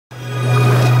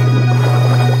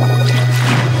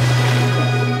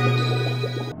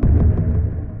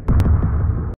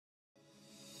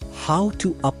How to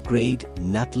upgrade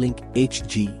Netlink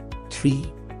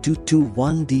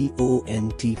HG3221D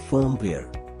ONT firmware.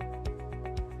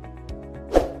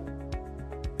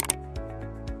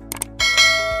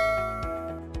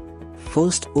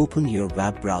 First, open your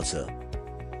web browser.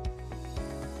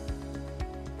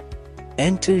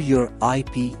 Enter your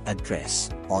IP address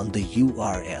on the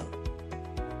URL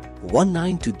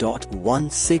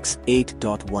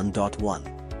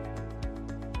 192.168.1.1.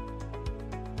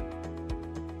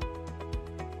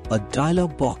 A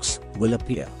dialog box will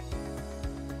appear.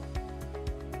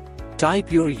 Type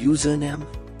your username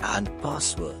and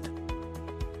password.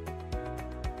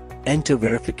 Enter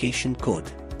verification code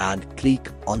and click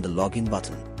on the login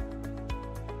button.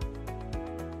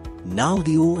 Now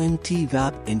the ONT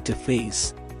web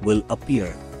interface will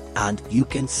appear and you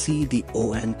can see the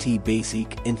ONT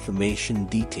basic information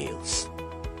details.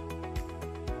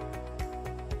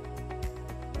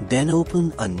 Then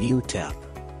open a new tab.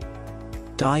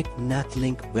 Type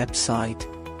Netlink website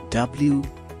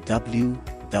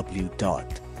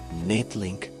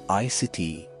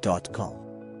www.netlinkict.com.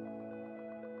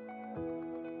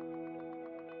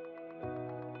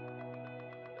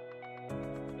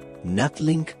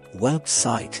 Netlink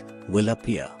website will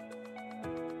appear.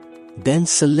 Then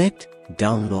select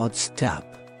Downloads tab.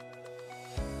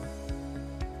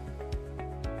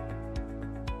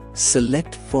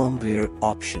 Select Firmware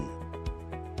option.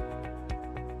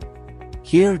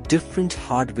 Here different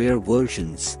hardware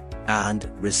versions and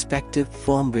respective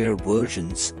firmware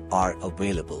versions are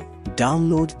available.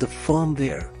 Download the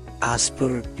firmware as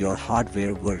per your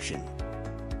hardware version.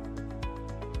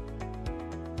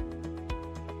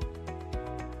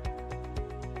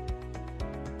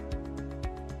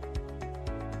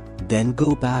 Then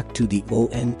go back to the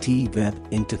ONT web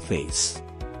interface.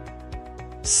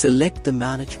 Select the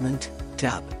Management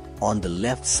tab on the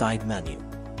left side menu.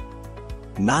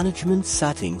 Management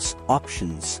settings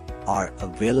options are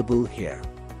available here.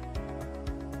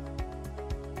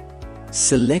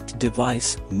 Select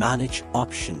Device Manage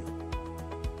option.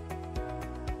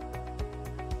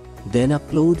 Then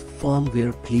upload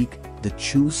firmware. Click the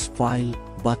Choose File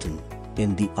button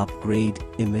in the Upgrade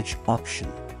Image option.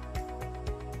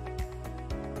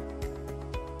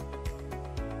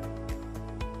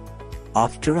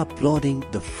 After uploading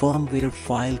the firmware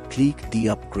file, click the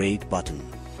Upgrade button.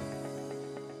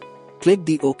 Click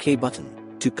the OK button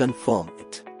to confirm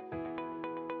it.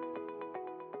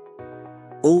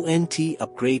 ONT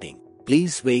upgrading.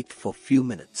 Please wait for few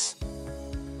minutes.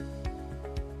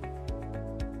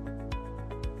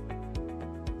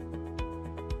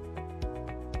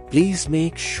 Please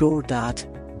make sure that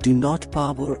do not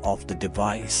power off the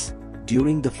device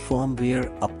during the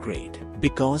firmware upgrade,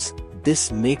 because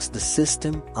this makes the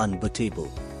system unbootable.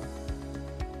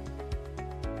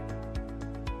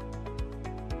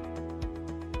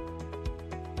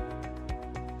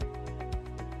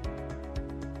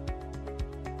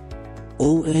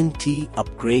 ONT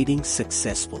upgrading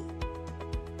successful.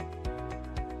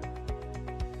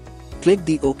 Click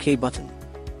the OK button.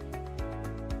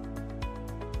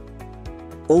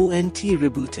 ONT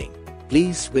rebooting.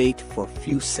 Please wait for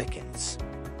few seconds.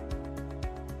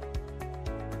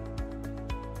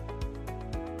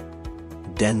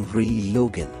 Then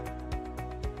re-login.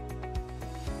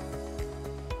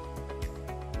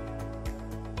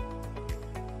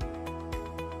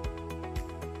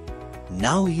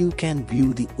 Now you can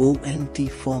view the ONT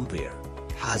firmware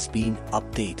has been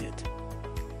updated.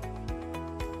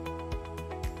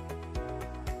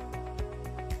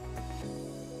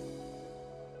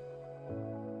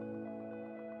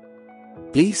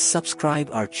 Please subscribe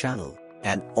our channel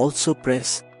and also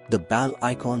press the bell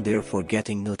icon there for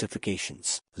getting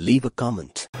notifications. Leave a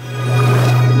comment.